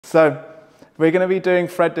So we're going to be doing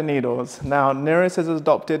thread the needles. Now, Nearest has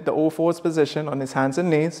adopted the all fours position on his hands and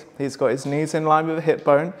knees. He's got his knees in line with the hip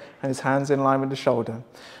bone and his hands in line with the shoulder.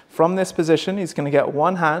 From this position, he's going to get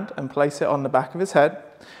one hand and place it on the back of his head.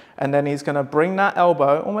 And then he's going to bring that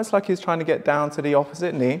elbow, almost like he's trying to get down to the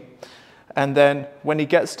opposite knee. And then when he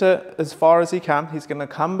gets to as far as he can, he's going to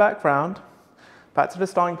come back round, back to the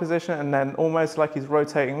starting position, and then almost like he's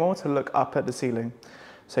rotating more to look up at the ceiling.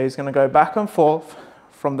 So he's going to go back and forth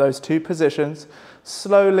from those two positions,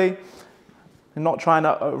 slowly, not trying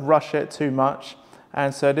to rush it too much.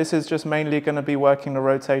 And so this is just mainly going to be working the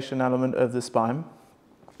rotation element of the spine,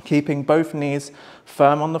 keeping both knees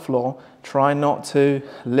firm on the floor. Try not to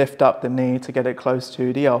lift up the knee to get it close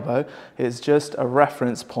to the elbow. It's just a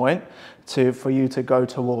reference point for you to go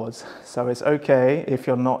towards. So it's okay if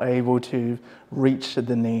you're not able to reach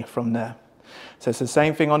the knee from there. So it's the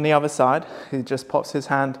same thing on the other side. He just pops his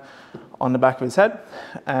hand on the back of his head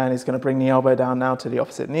and he's going to bring the elbow down now to the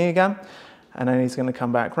opposite knee again. And then he's going to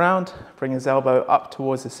come back round, bring his elbow up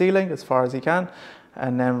towards the ceiling as far as he can,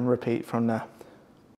 and then repeat from there.